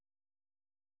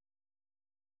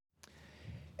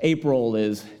April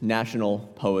is National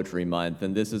Poetry Month,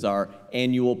 and this is our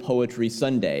annual Poetry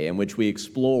Sunday in which we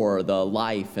explore the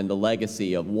life and the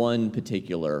legacy of one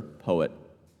particular poet.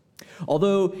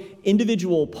 Although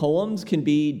individual poems can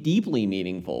be deeply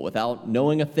meaningful without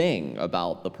knowing a thing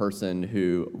about the person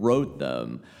who wrote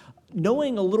them,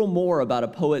 knowing a little more about a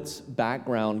poet's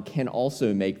background can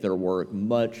also make their work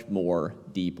much more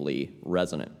deeply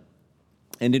resonant.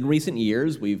 And in recent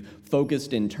years, we've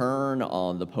focused in turn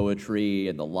on the poetry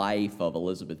and the life of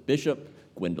Elizabeth Bishop,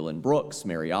 Gwendolyn Brooks,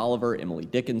 Mary Oliver, Emily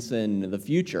Dickinson. In the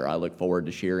future, I look forward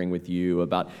to sharing with you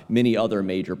about many other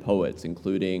major poets,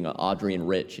 including Adrienne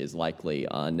Rich is likely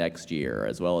next year,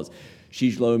 as well as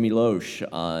Czeslaw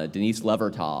Milosz, Denise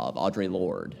Levertov, Audre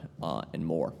Lorde, and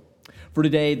more. For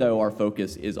today, though, our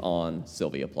focus is on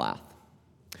Sylvia Plath.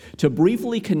 To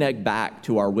briefly connect back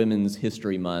to our Women's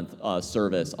History Month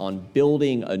service on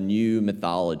building a new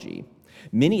mythology,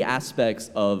 many aspects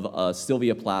of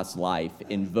Sylvia Plath's life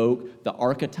invoke the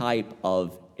archetype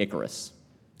of Icarus,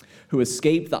 who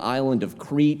escaped the island of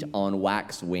Crete on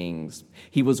wax wings.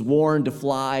 He was warned to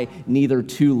fly neither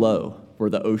too low, where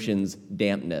the ocean's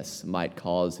dampness might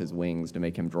cause his wings to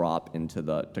make him drop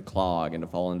to clog and to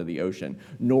fall into the ocean,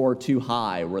 nor too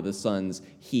high, where the sun's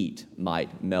heat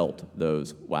might melt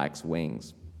those wax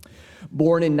wings.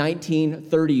 Born in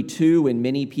 1932, when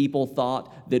many people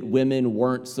thought that women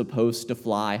weren't supposed to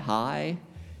fly high,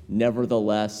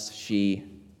 nevertheless, she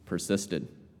persisted.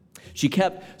 She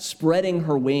kept spreading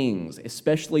her wings,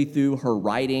 especially through her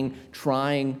writing,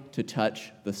 trying to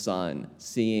touch the sun,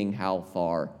 seeing how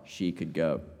far she could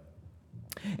go.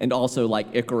 And also, like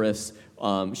Icarus,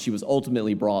 she was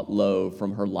ultimately brought low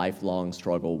from her lifelong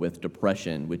struggle with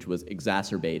depression, which was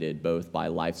exacerbated both by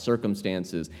life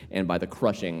circumstances and by the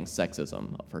crushing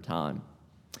sexism of her time.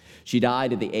 She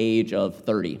died at the age of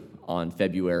 30 on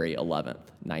February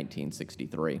 11th,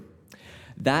 1963.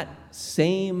 That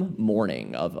same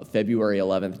morning of February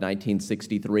 11th,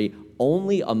 1963,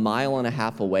 only a mile and a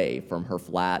half away from her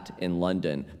flat in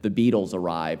London, the Beatles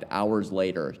arrived hours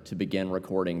later to begin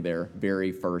recording their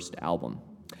very first album.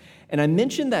 And I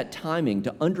mention that timing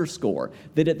to underscore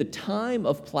that at the time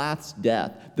of Plath's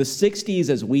death, the 60s,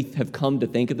 as we have come to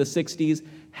think of the 60s,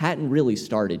 hadn't really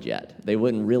started yet. They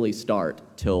wouldn't really start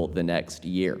till the next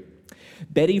year.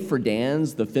 Betty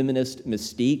Friedan's The Feminist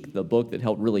Mystique, the book that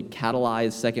helped really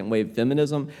catalyze second-wave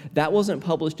feminism, that wasn't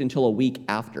published until a week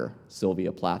after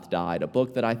Sylvia Plath died, a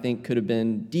book that I think could have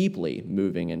been deeply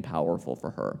moving and powerful for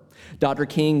her. Dr.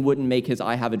 King wouldn't make his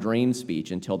I Have a Dream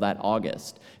speech until that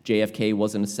August. JFK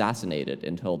wasn't assassinated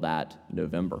until that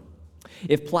November.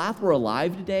 If Plath were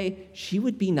alive today, she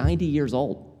would be 90 years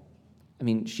old. I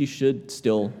mean, she should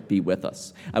still be with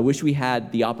us. I wish we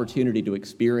had the opportunity to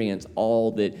experience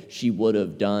all that she would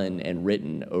have done and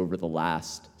written over the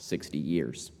last 60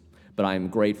 years. But I'm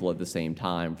grateful at the same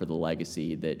time for the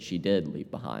legacy that she did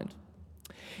leave behind.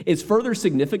 It's further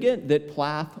significant that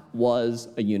Plath was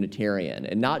a Unitarian,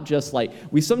 and not just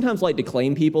we sometimes like to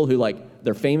claim people who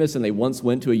they're famous and they once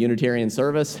went to a Unitarian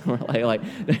service.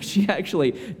 She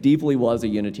actually deeply was a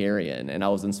Unitarian, and I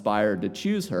was inspired to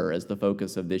choose her as the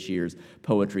focus of this year's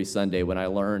Poetry Sunday when I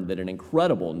learned that an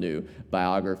incredible new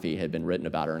biography had been written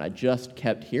about her, and I just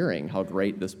kept hearing how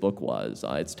great this book was.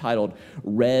 It's titled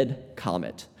Red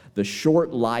Comet: The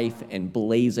Short Life and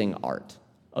Blazing Art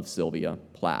of Sylvia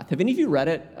Plath. Have any of you read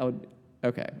it?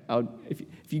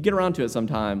 If you get around to it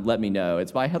sometime, let me know.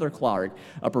 It's by Heather Clark,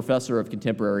 a professor of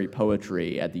contemporary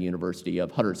poetry at the University of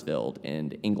Huddersfield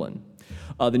in England.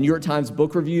 The New York Times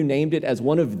Book Review named it as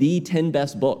one of the 10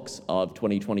 best books of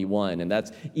 2021, and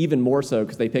that's even more so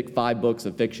because they picked 5 books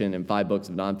of fiction and 5 books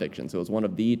of nonfiction, so it was one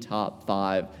of the top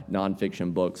 5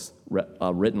 nonfiction books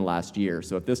written last year.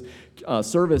 So if this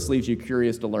service leaves you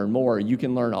curious to learn more, you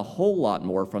can learn a whole lot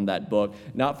more from that book,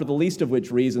 not for the least of which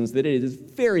reasons that it is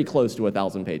very close to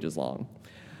 1,000 pages long.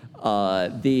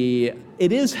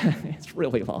 It's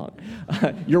really long.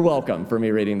 You're welcome for me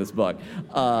reading this book.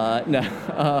 But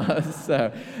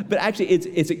actually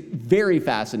it's very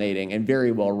fascinating and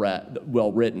very well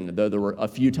written, though there were a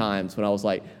few times when I was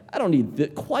like, I don't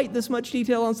need quite this much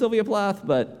detail on Sylvia Plath,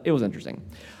 but it was interesting.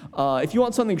 If you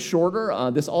want something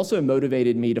shorter, this also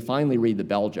motivated me to finally read The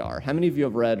Bell Jar. How many of you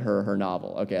have read her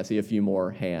novel? Okay, I see a few more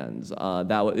hands.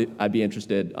 I'd be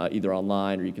interested either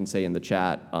online or you can say in the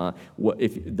chat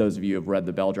if those of you have read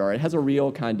The Bell Jar. It has a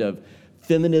real kind of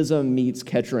feminism meets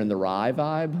Catcher in the Rye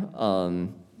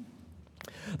vibe.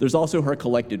 There's also her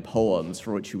collected poems,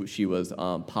 for which she was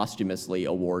posthumously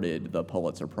awarded the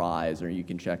Pulitzer Prize, or you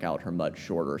can check out her much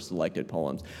shorter selected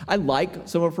poems. I like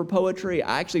some of her poetry.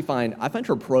 I find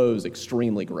her prose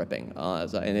extremely gripping,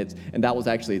 and that was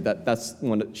actually that's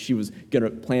when she was going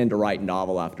to plan to write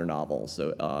novel after novel.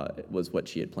 So it was what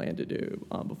she had planned to do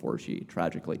before she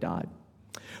tragically died.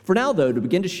 For now, though, to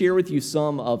begin to share with you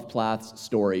some of Plath's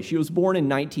story, she was born in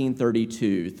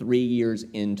 1932, 3 years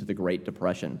into the Great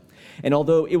Depression. And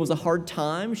although it was a hard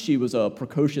time, she was a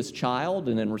precocious child,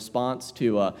 and in response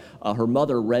to her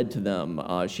mother read to them,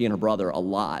 she and her brother, a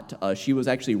lot. She was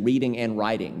actually reading and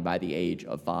writing by the age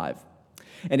of 5.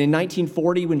 And in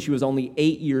 1940, when she was only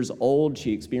 8 years old,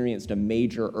 she experienced a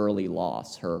major early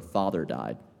loss. Her father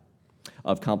died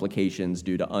of complications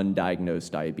due to undiagnosed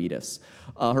diabetes.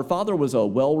 Her father was a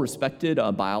well-respected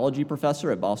biology professor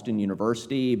at Boston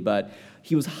University, but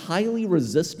he was highly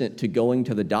resistant to going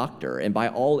to the doctor, and by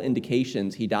all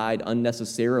indications, he died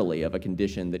unnecessarily of a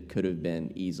condition that could have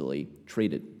been easily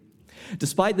treated.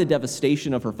 Despite the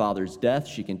devastation of her father's death,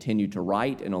 she continued to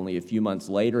write, and only a few months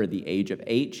later, at the age of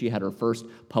 8, she had her first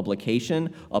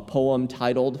publication, a poem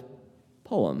titled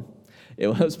Poem. It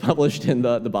was published in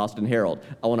the Boston Herald.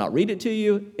 I will not read it to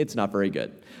you. It's not very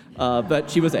good.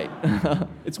 But she was 8.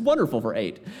 It's wonderful for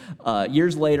 8.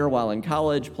 Years later, while in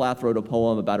college, Plath wrote a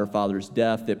poem about her father's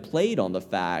death that played on the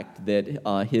fact that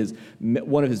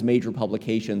one of his major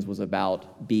publications was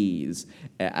about bees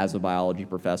as a biology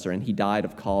professor, and he died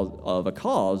of a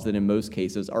cause that in most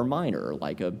cases are minor,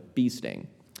 like a bee sting.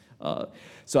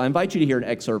 So I invite you to hear an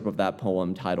excerpt of that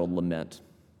poem titled Lament.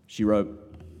 She wrote,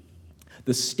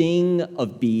 "The sting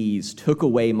of bees took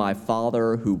away my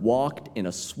father, who walked in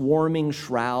a swarming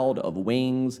shroud of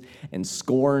wings and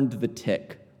scorned the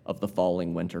tick of the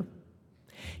falling winter.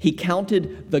 He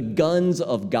counted the guns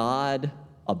of God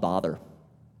a bother,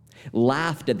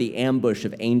 laughed at the ambush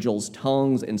of angels'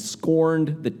 tongues, and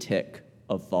scorned the tick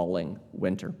of falling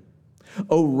winter.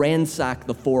 Oh, ransack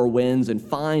the four winds and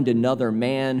find another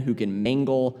man who can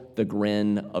mangle the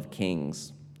grin of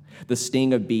kings. The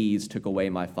sting of bees took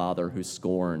away my father, who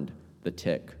scorned the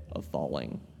tick of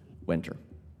falling winter."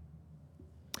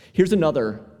 Here's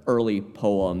another early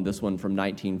poem, this one from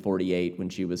 1948 when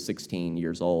she was 16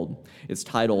 years old. It's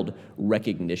titled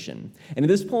Recognition. And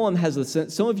this poem has a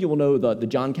sense, some of you will know the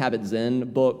Jon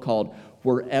Kabat-Zinn book called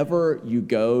Wherever You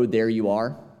Go, There You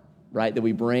Are, right? That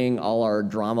we bring all our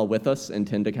drama with us and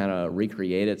tend to kind of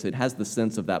recreate it. So it has the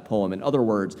sense of that poem. In other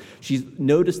words, she's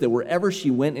noticed that wherever she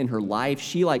went in her life,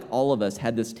 she, like all of us,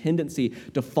 had this tendency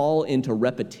to fall into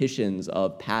repetitions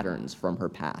of patterns from her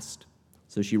past.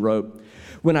 So she wrote,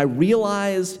 "When I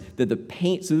realized that the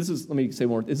paint," so let me say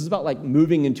more, this is about like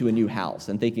moving into a new house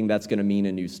and thinking that's going to mean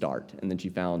a new start. And then she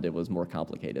found it was more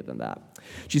complicated than that.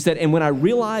 She said, "And when I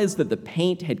realized that the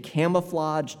paint had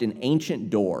camouflaged an ancient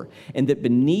door and that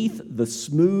beneath the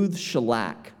smooth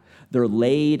shellac there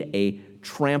laid a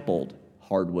trampled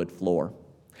hardwood floor,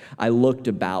 I looked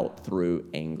about through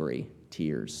angry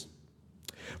tears.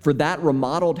 For that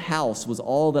remodeled house was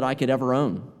all that I could ever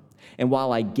own. And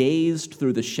while I gazed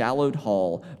through the shallowed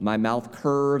hall, my mouth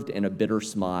curved in a bitter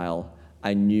smile.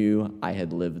 I knew I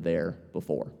had lived there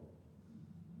before."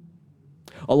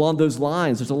 Along those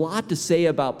lines, there's a lot to say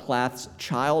about Plath's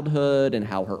childhood and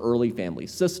how her early family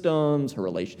systems, her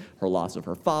loss of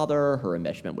her father, her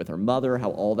enmeshment with her mother,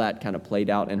 how all that kind of played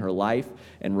out in her life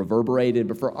and reverberated.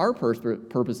 But for our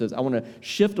purposes, I want to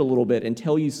shift a little bit and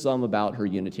tell you some about her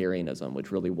Unitarianism,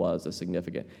 which really was a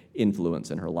significant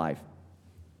influence in her life.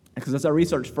 Because as I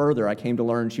researched further, I came to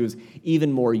learn she was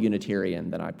even more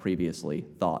Unitarian than I previously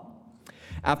thought.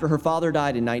 After her father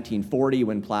died in 1940,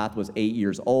 when Plath was 8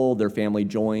 years old, their family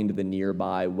joined the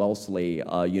nearby Wellesley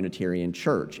Unitarian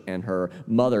Church, and her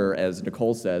mother, as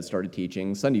Nicole says, started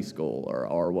teaching Sunday school,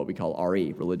 or what we call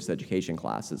RE, religious education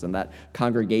classes. And that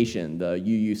congregation, the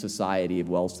UU Society of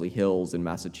Wellesley Hills in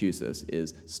Massachusetts,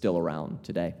 is still around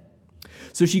today.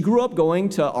 So she grew up going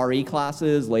to RE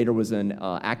classes, later was an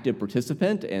active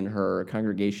participant in her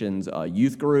congregation's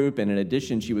youth group, and in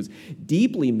addition, she was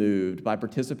deeply moved by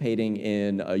participating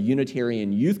in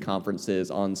Unitarian youth conferences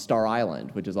on Star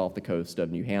Island, which is off the coast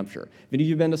of New Hampshire. Have any of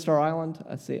you been to Star Island?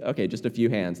 I see. Okay, just a few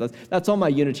hands. That's on my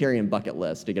Unitarian bucket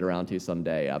list to get around to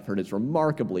someday. I've heard it's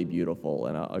remarkably beautiful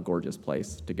and a gorgeous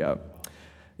place to go.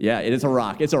 Yeah, it is a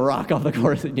rock. It's a rock off the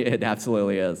course. It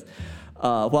absolutely is.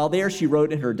 While there, she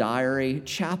wrote in her diary,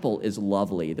 "Chapel is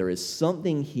lovely. There is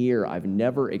something here I've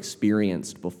never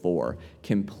experienced before.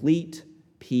 Complete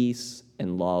peace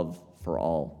and love for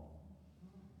all."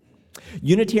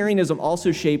 Unitarianism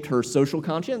also shaped her social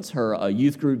conscience. Her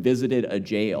youth group visited a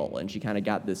jail, and she kind of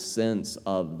got this sense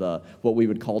of what we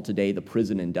would call today the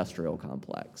prison industrial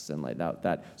complex, and like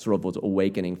that sort of was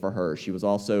awakening for her. She was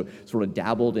also sort of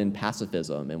dabbled in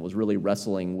pacifism and was really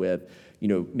wrestling with,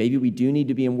 maybe we do need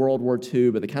to be in World War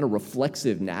II, but the kind of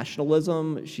reflexive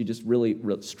nationalism, she just really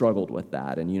struggled with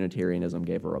that, and Unitarianism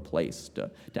gave her a place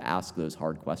to ask those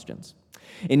hard questions.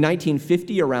 In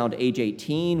 1950, around age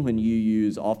 18, when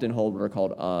UUs often hold what are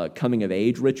called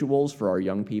coming-of-age rituals for our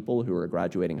young people who are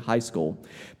graduating high school,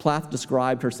 Plath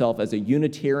described herself as a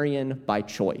Unitarian by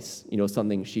choice,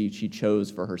 something she chose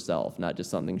for herself, not just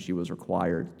something she was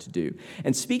required to do.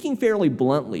 And speaking fairly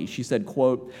bluntly, she said,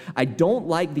 quote, "I don't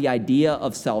like the idea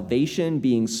of salvation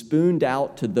being spooned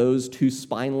out to those too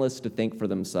spineless to think for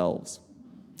themselves."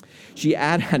 She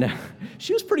added,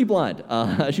 she was pretty blunt,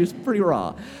 she was pretty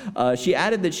raw. She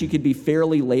added that she could be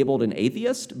fairly labeled an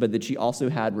atheist, but that she also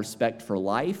had respect for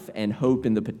life and hope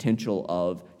in the potential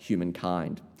of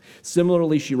humankind.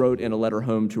 Similarly, she wrote in a letter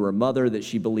home to her mother that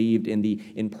she believed in the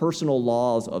impersonal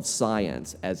laws of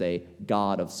science as a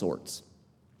god of sorts.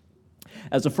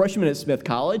 As a freshman at Smith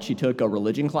College, she took a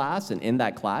religion class, and in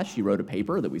that class, she wrote a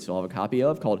paper that we still have a copy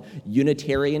of called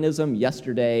Unitarianism,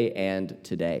 Yesterday and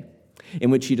Today, in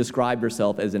which she described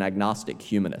herself as an agnostic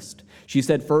humanist. She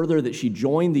said further that she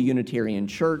joined the Unitarian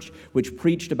Church, which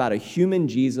preached about a human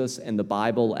Jesus and the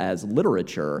Bible as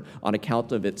literature on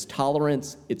account of its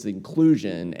tolerance, its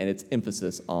inclusion, and its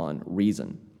emphasis on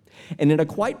reason. And in a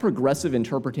quite progressive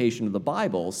interpretation of the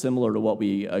Bible, similar to what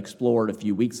we explored a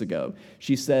few weeks ago,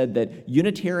 she said that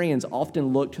Unitarians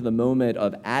often look to the moment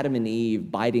of Adam and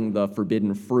Eve biting the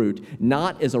forbidden fruit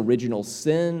not as original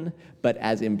sin, but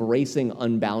as embracing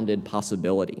unbounded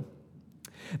possibility.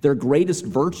 Their greatest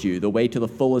virtue, the way to the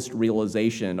fullest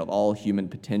realization of all human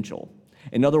potential.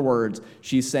 In other words,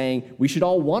 she's saying we should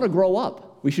all want to grow up.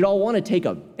 We should all want to take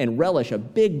and relish a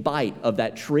big bite of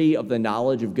that tree of the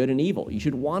knowledge of good and evil. You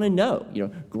should want to know,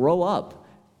 grow up,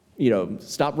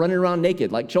 stop running around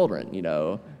naked like children,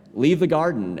 leave the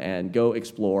garden and go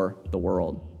explore the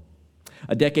world.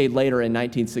 A decade later, in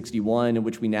 1961, in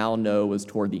which we now know was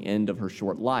toward the end of her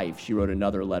short life, she wrote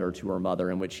another letter to her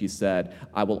mother in which she said,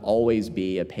 "I will always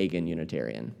be a pagan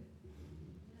Unitarian."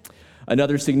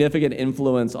 Another significant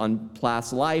influence on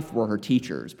Plath's life were her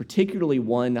teachers, particularly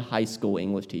one high school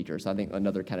English teacher. So I think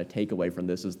another kind of takeaway from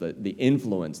this is the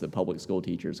influence that public school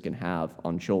teachers can have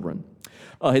on children.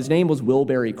 His name was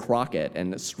Wilbury Crockett, and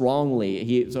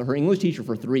he was her English teacher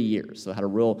for 3 years, so had a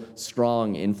real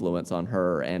strong influence on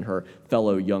her and her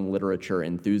fellow young literature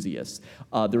enthusiasts.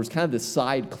 There was kind of this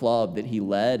side club that he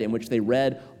led in which they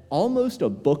read almost a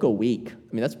book a week.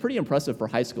 I mean, that's pretty impressive for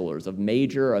high schoolers, of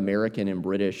major American and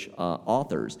British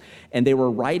authors. And they were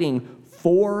writing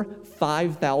 4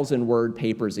 5,000-word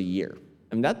papers a year.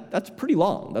 I mean, that's pretty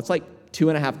long. That's like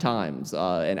 2.5 times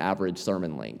an average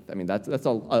sermon length. I mean, that's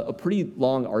a pretty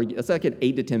long argument. That's like an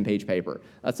 8 to 10 page paper.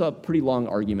 That's a pretty long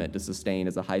argument to sustain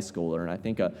as a high schooler. And I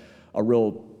think a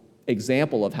real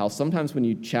example of how sometimes when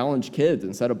you challenge kids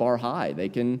and set a bar high, they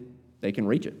can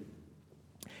reach it.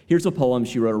 Here's a poem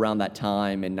she wrote around that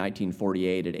time in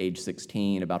 1948 at age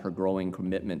 16 about her growing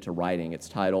commitment to writing. It's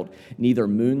titled, "Neither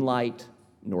Moonlight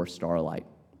Nor Starlight."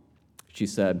 She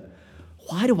said,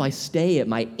 "Why do I stay at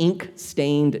my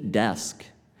ink-stained desk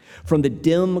from the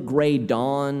dim gray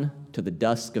dawn to the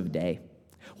dusk of day?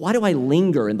 Why do I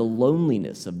linger in the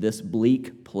loneliness of this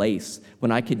bleak place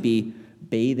when I could be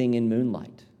bathing in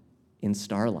moonlight, in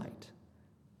starlight,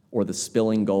 or the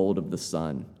spilling gold of the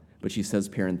sun?" But she says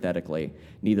parenthetically,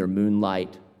 "Neither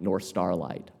moonlight nor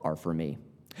starlight are for me."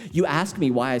 You ask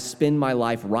me why I spend my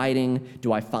life writing.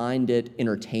 Do I find it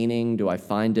entertaining? Do I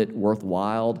find it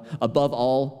worthwhile? Above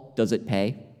all, does it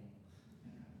pay?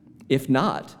 If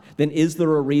not, then is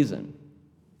there a reason?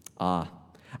 I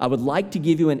would like to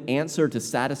give you an answer to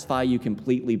satisfy you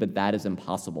completely, but that is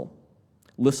impossible.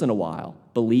 Listen a while.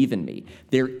 Believe in me.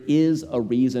 There is a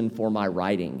reason for my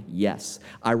writing, yes.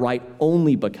 I write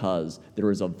only because there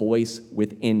is a voice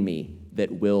within me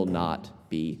that will not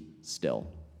be still.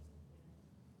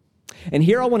 And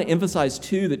here I want to emphasize,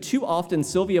 too, that too often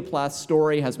Sylvia Plath's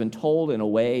story has been told in a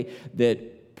way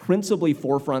that principally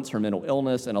forefronts her mental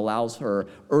illness and allows her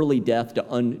early death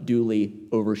to unduly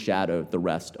overshadow the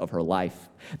rest of her life.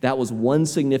 That was one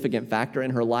significant factor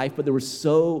in her life, but there was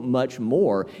so much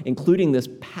more, including this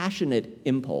passionate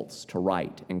impulse to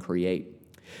write and create.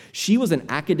 She was an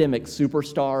academic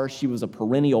superstar. She was a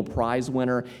perennial prize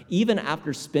winner. Even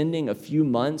after spending a few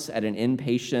months at an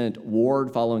inpatient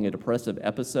ward following a depressive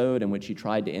episode in which she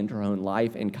tried to end her own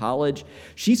life in college,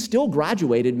 she still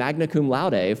graduated magna cum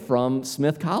laude from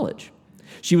Smith College.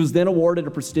 She was then awarded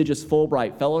a prestigious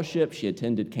Fulbright Fellowship. She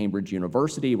attended Cambridge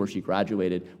University, where she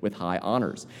graduated with high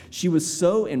honors. She was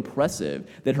so impressive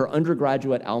that her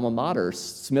undergraduate alma mater,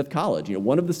 Smith College,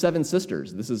 one of the seven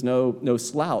sisters, this is no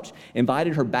slouch,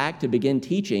 invited her back to begin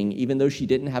teaching even though she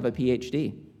didn't have a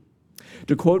PhD.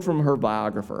 To quote from her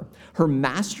biographer, her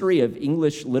mastery of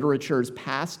English literature's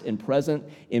past and present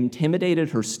intimidated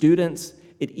her students.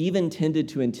 It even tended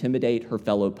to intimidate her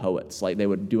fellow poets. Like they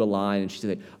would do a line and she'd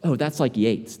say, oh, that's like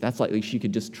Yeats. That's like she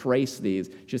could just trace these.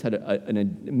 She just had an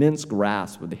immense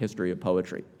grasp of the history of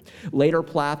poetry. Later,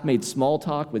 Plath made small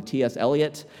talk with T.S.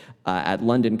 Eliot at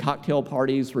London cocktail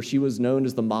parties, where she was known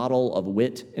as the model of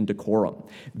wit and decorum.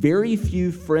 Very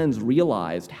few friends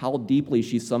realized how deeply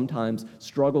she sometimes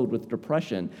struggled with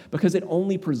depression because it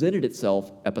only presented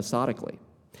itself episodically.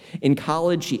 In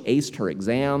college, she aced her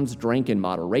exams, drank in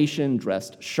moderation,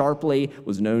 dressed sharply,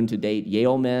 was known to date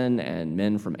Yale men and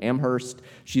men from Amherst.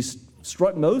 She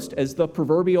struck most as the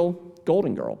proverbial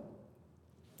Golden Girl.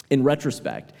 In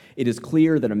retrospect, it is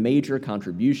clear that a major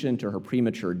contribution to her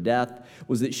premature death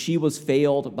was that she was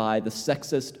failed by the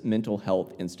sexist mental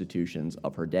health institutions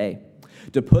of her day.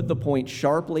 To put the point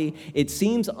sharply, it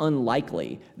seems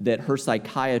unlikely that her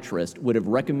psychiatrist would have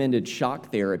recommended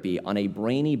shock therapy on a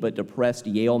brainy but depressed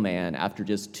Yale man after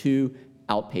just 2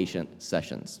 outpatient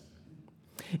sessions.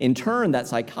 In turn, that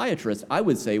psychiatrist, I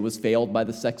would say, was failed by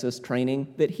the sexist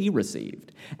training that he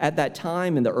received. At that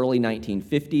time, in the early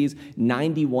 1950s,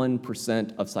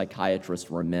 91% of psychiatrists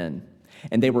were men,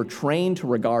 and they were trained to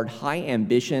regard high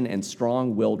ambition and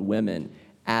strong-willed women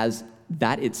as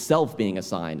that itself being a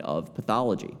sign of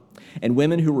pathology. And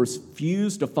women who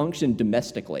refused to function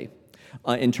domestically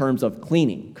in terms of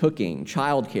cleaning, cooking,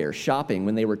 childcare, shopping,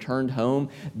 when they returned home,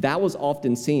 that was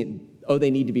often seen, oh, they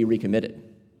need to be recommitted.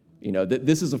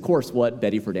 This is, of course, what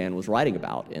Betty Friedan was writing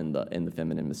about in the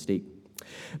Feminine Mystique.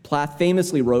 Plath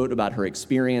famously wrote about her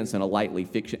experience in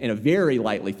a very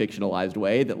lightly fictionalized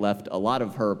way that left a lot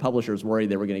of her publishers worried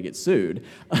they were going to get sued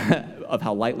of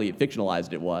how lightly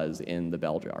fictionalized it was in The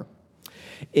Bell Jar.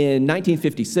 In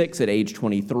 1956, at age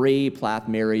 23, Plath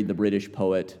married the British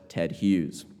poet Ted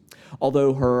Hughes.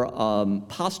 Although her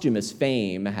posthumous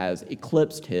fame has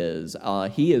eclipsed his,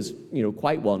 he is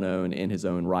quite well known in his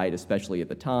own right, especially at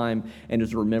the time, and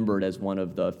is remembered as one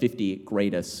of the 50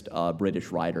 greatest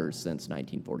British writers since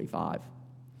 1945.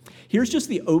 Here's just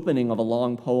the opening of a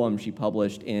long poem she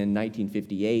published in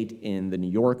 1958 in The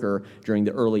New Yorker during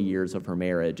the early years of her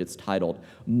marriage. It's titled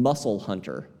Mussel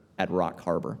Hunter at Rock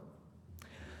Harbor.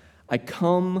 I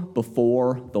come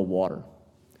before the water.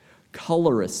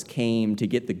 Colorists came to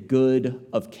get the good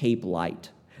of Cape Light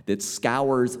that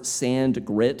scours sand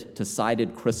grit to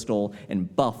sided crystal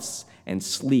and buffs and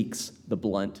sleeks the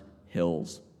blunt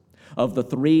hills. Of the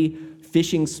 3,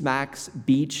 fishing smacks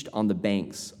beached on the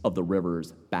banks of the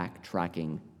river's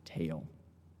backtracking tail.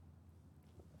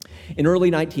 In early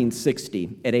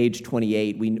 1960, at age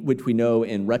 28, which we know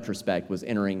in retrospect was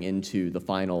entering into the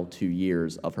final 2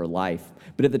 years of her life,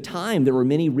 but at the time there were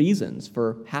many reasons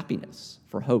for happiness,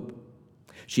 for hope.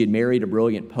 She had married a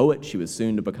brilliant poet. She was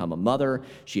soon to become a mother.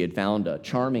 She had found a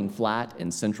charming flat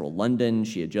in central London.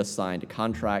 She had just signed a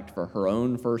contract for her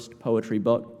own first poetry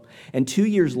book. And 2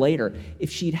 years later, if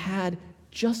she'd had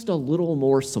just a little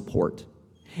more support,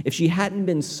 if she hadn't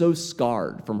been so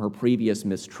scarred from her previous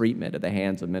mistreatment at the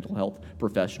hands of mental health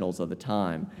professionals of the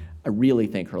time, I really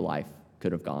think her life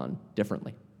could have gone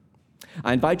differently.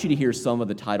 I invite you to hear some of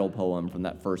the title poem from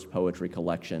that first poetry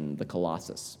collection, The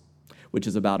Colossus, which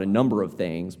is about a number of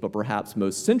things, but perhaps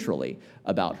most centrally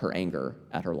about her anger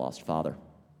at her lost father.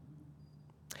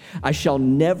 I shall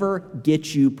never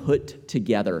get you put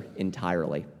together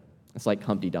entirely. It's like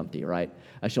Humpty Dumpty, right?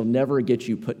 I shall never get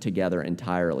you put together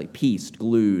entirely, pieced,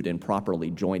 glued, and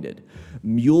properly jointed.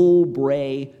 Mule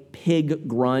bray, pig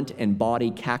grunt, and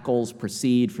bawdy cackles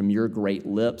proceed from your great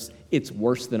lips. It's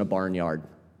worse than a barnyard.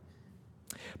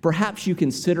 Perhaps you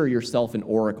consider yourself an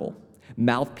oracle,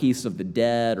 mouthpiece of the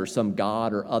dead or some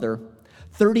god or other.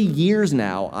 30 years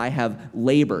now I have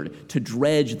labored to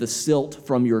dredge the silt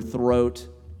from your throat.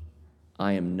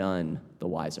 I am none the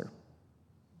wiser.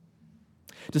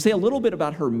 To say a little bit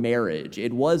about her marriage,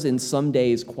 it was in some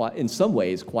ways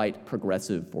quite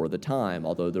progressive for the time,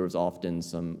 although there was often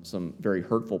some very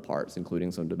hurtful parts,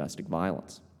 including some domestic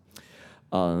violence.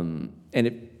 And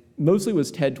it mostly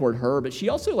was Ted toward her, but she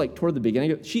also, toward the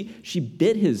beginning, she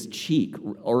bit his cheek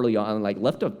early on,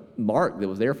 left a mark that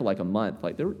was there for a month.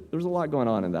 There was a lot going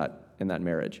on in that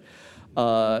marriage.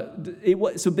 But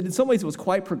in some ways, it was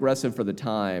quite progressive for the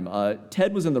time.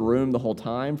 Ted was in the room the whole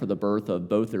time for the birth of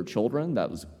both their children.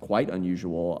 That was quite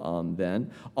unusual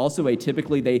then. Also,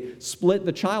 atypically, they split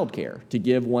the childcare to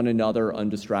give one another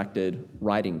undistracted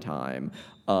writing time.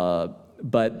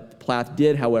 But Plath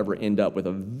did, however, end up with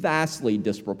a vastly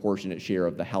disproportionate share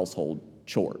of the household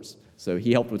chores. So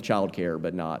he helped with childcare,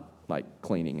 but not like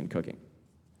cleaning and cooking.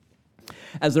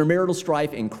 As their marital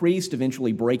strife increased,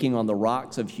 eventually breaking on the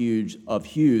rocks of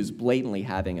Hughes blatantly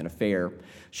having an affair,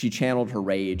 she channeled her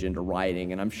rage into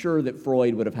writing, and I'm sure that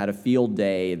Freud would have had a field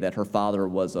day that her father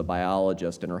was a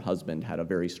biologist and her husband had a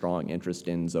very strong interest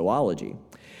in zoology.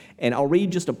 And I'll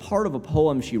read just a part of a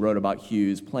poem she wrote about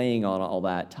Hughes, playing on all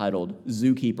that, titled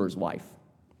Zookeeper's Wife.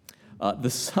 The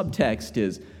subtext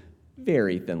is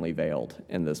very thinly veiled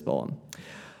in this poem.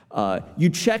 You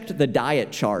checked the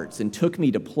diet charts and took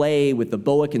me to play with the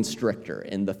boa constrictor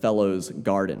in the fellow's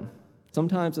garden.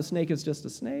 Sometimes a snake is just a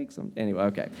snake. Anyway,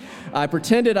 okay. I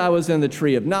pretended I was in the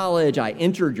tree of knowledge. I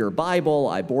entered your Bible.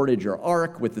 I boarded your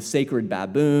ark with the sacred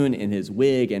baboon in his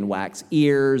wig and wax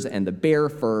ears and the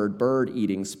bare-furred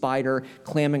bird-eating spider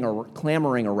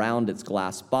clamoring around its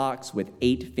glass box with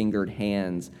 8-fingered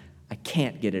hands. I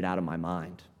can't get it out of my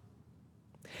mind.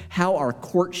 How our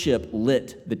courtship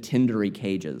lit the tindery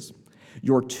cages.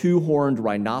 Your 2-horned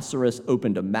rhinoceros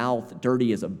opened a mouth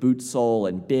dirty as a boot sole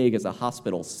and big as a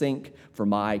hospital sink for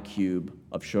my cube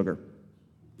of sugar.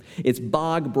 Its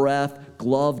bog breath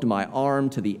gloved my arm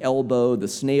to the elbow. The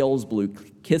snails blew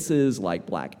kisses like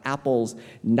black apples.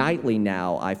 Nightly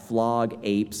now I flog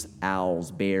apes, owls,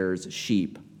 bears,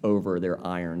 sheep over their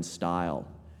iron stile,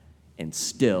 and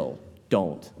still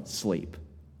don't sleep.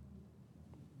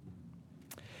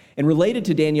 And related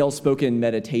to Danielle's spoken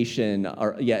meditation,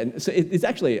 it's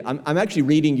actually, I'm actually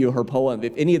reading you her poem.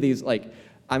 If any of these,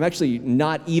 I'm actually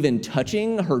not even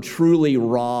touching her truly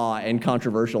raw and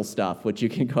controversial stuff, which you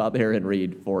can go out there and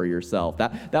read for yourself.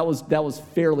 That was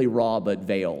fairly raw but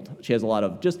veiled. She has a lot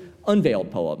of just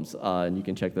unveiled poems, and you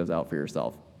can check those out for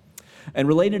yourself. And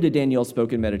related to Danielle's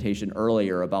spoken meditation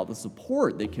earlier about the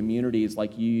support that communities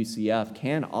like UUCF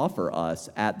can offer us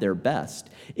at their best,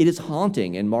 it is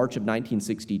haunting in March of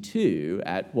 1962,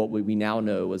 at what we now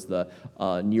know was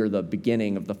near the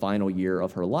beginning of the final year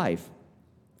of her life,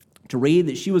 to read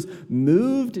that she was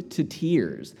moved to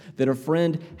tears, that a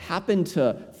friend happened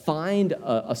to find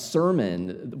a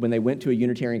sermon when they went to a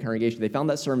Unitarian congregation. They found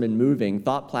that sermon moving,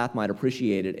 thought Plath might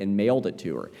appreciate it, and mailed it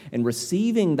to her. And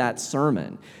receiving that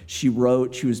sermon, she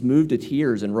was moved to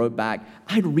tears and wrote back,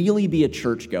 I'd really be a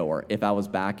churchgoer if I was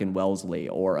back in Wellesley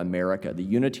or America. The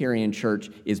Unitarian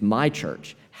Church is my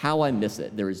church. How I miss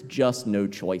it. There is just no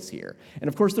choice here. And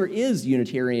of course, there is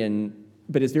Unitarian,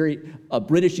 but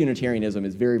British Unitarianism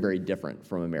is very, very different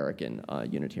from American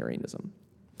Unitarianism.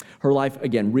 Her life,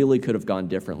 again, really could have gone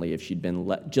differently if she'd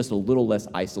been just a little less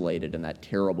isolated in that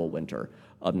terrible winter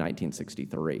of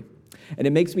 1963. And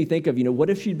it makes me think of, what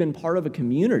if she'd been part of a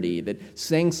community that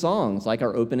sang songs like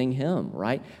our opening hymn,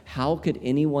 right? How could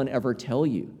anyone ever tell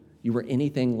you you were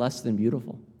anything less than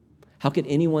beautiful? How could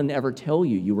anyone ever tell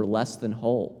you you were less than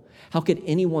whole? How could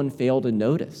anyone fail to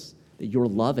notice that your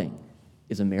loving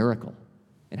is a miracle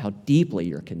and how deeply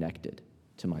you're connected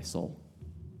to my soul?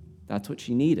 That's what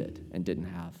she needed and didn't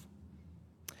have.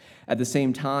 At the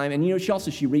same time, and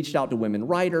she reached out to women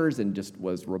writers and just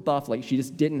was rebuffed, she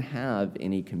just didn't have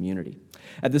any community.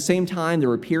 At the same time, there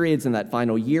were periods in that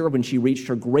final year when she reached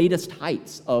her greatest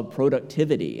heights of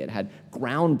productivity and had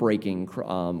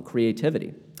groundbreaking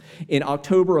creativity. In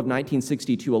October of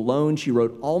 1962 alone, she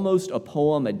wrote almost a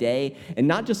poem a day, and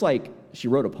not just she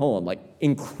wrote a poem,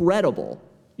 incredible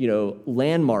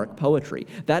landmark poetry.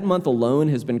 That month alone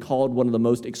has been called one of the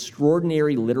most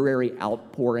extraordinary literary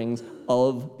outpourings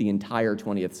of the entire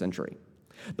 20th century.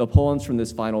 The poems from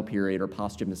this final period are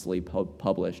posthumously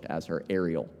published as her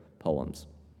Ariel poems.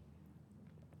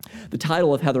 The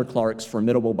title of Heather Clark's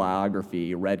formidable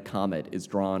biography, Red Comet, is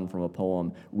drawn from a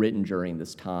poem written during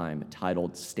this time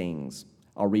titled Stings.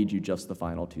 I'll read you just the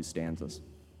final 2 stanzas.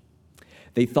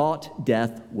 They thought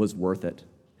death was worth it,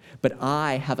 but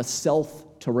I have a self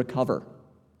to recover,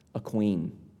 a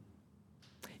queen.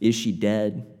 Is she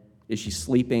dead? Is she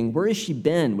sleeping? Where has she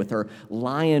been with her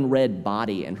lion-red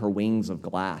body and her wings of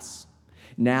glass?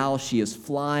 Now she is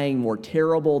flying more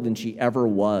terrible than she ever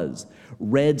was.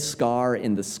 Red scar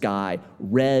in the sky,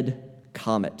 red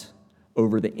comet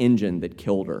over the engine that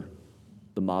killed her.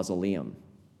 The mausoleum,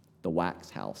 the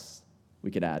wax house. We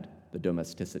could add the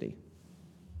domesticity.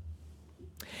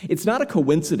 It's not a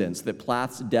coincidence that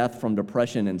Plath's death from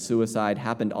depression and suicide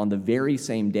happened on the very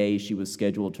same day she was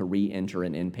scheduled to re-enter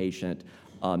an inpatient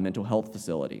mental health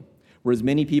facility, Whereas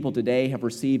many people today have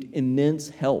received immense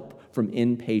help from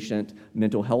inpatient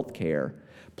mental health care,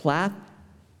 Plath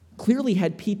clearly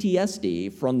had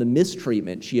PTSD from the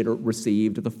mistreatment she had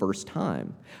received the first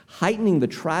time. Heightening the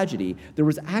tragedy, there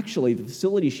was actually, the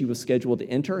facility she was scheduled to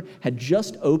enter had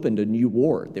just opened a new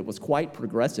ward that was quite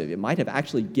progressive. It might have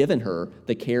actually given her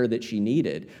the care that she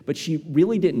needed, but she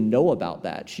really didn't know about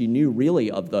that. She knew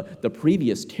really of the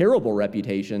previous terrible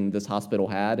reputation this hospital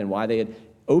had and why they had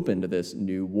opened this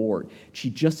new ward.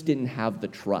 She just didn't have the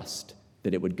trust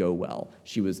that it would go well.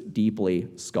 She was deeply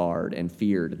scarred and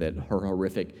feared that her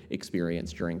horrific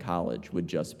experience during college would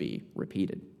just be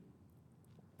repeated.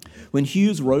 When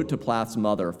Hughes wrote to Plath's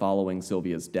mother following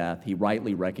Sylvia's death, he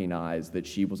rightly recognized that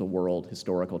she was a world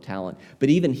historical talent. But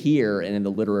even here, and in the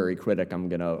Literary Critic I'm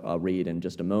going to read in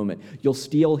just a moment, you'll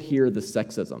still hear the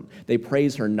sexism. They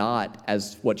praise her not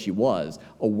as what she was,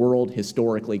 a world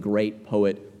historically great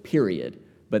poet, period,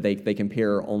 but they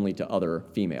compare her only to other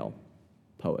female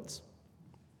poets.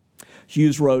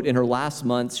 Hughes wrote, "In her last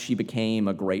months, she became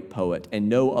a great poet, and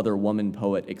no other woman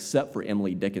poet except for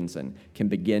Emily Dickinson can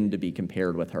begin to be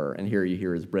compared with her." And here you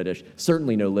hear is British,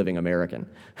 certainly no living American.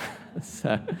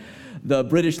 So, the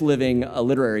British living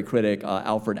literary critic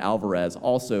Alfred Alvarez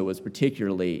also was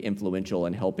particularly influential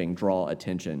in helping draw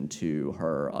attention to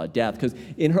her death, because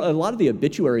in a lot of the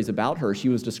obituaries about her, she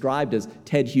was described as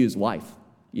Ted Hughes' wife,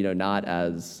 not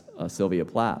as Sylvia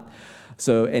Plath.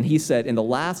 So, and he said, "In the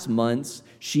last months,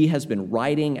 she has been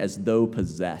writing as though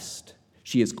possessed.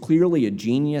 She is clearly a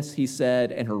genius," he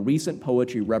said, "and her recent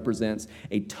poetry represents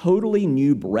a totally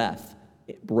new breath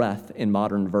in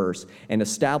modern verse and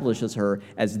establishes her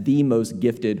as the most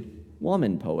gifted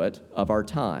woman poet of our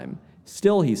time.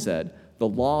 Still," he said, "the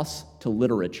loss to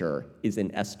literature is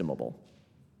inestimable."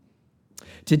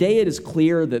 Today, it is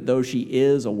clear that though she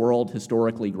is a world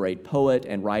historically great poet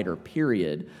and writer,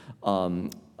 period,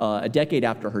 a decade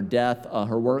after her death,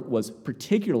 her work was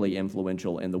particularly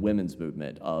influential in the women's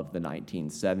movement of the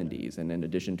 1970s. And in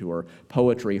addition to her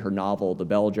poetry, her novel, The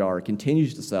Bell Jar,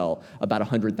 continues to sell about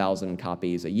 100,000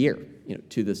 copies a year,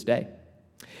 to this day.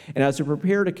 And as we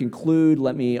prepare to conclude,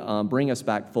 let me bring us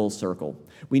back full circle.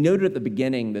 We noted at the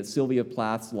beginning that Sylvia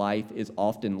Plath's life is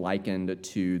often likened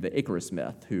to the Icarus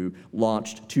myth, who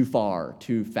launched too far,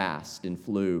 too fast, and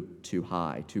flew too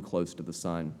high, too close to the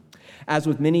sun. As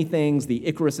with many things, the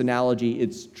Icarus analogy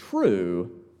is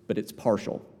true, but it's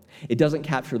partial. It doesn't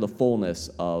capture the fullness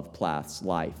of Plath's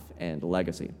life and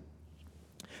legacy.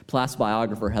 Plath's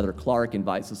biographer Heather Clark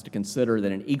invites us to consider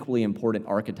that an equally important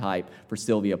archetype for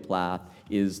Sylvia Plath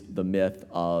is the myth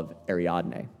of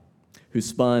Ariadne, who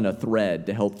spun a thread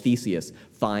to help Theseus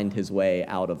find his way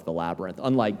out of the labyrinth.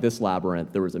 Unlike this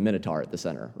labyrinth, there was a minotaur at the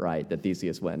center, right, that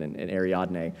Theseus went, and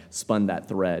Ariadne spun that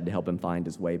thread to help him find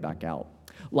his way back out.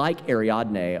 Like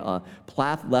Ariadne,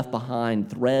 Plath left behind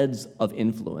threads of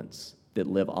influence that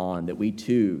live on, that we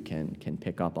too can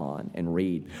pick up on and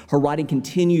read. Her writing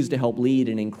continues to help lead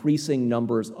in increasing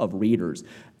numbers of readers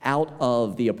out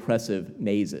of the oppressive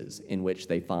mazes in which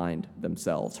they find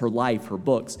themselves. Her life, her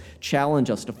books, challenge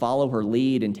us to follow her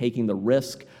lead in taking the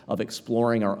risk of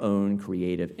exploring our own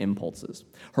creative impulses.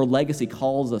 Her legacy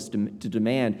calls us to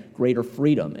demand greater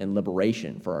freedom and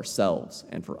liberation for ourselves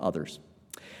and for others.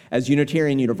 As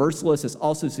Unitarian Universalists, it's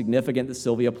also significant that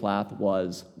Sylvia Plath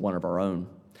was one of our own.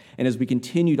 And as we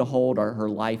continue to hold her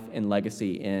life and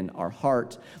legacy in our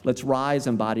heart, let's rise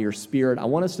and embody her spirit. I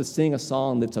want us to sing a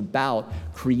song that's about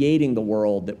creating the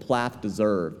world that Plath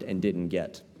deserved and didn't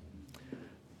get.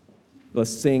 Let's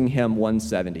sing hymn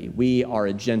 170. We are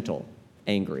a gentle,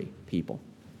 angry people.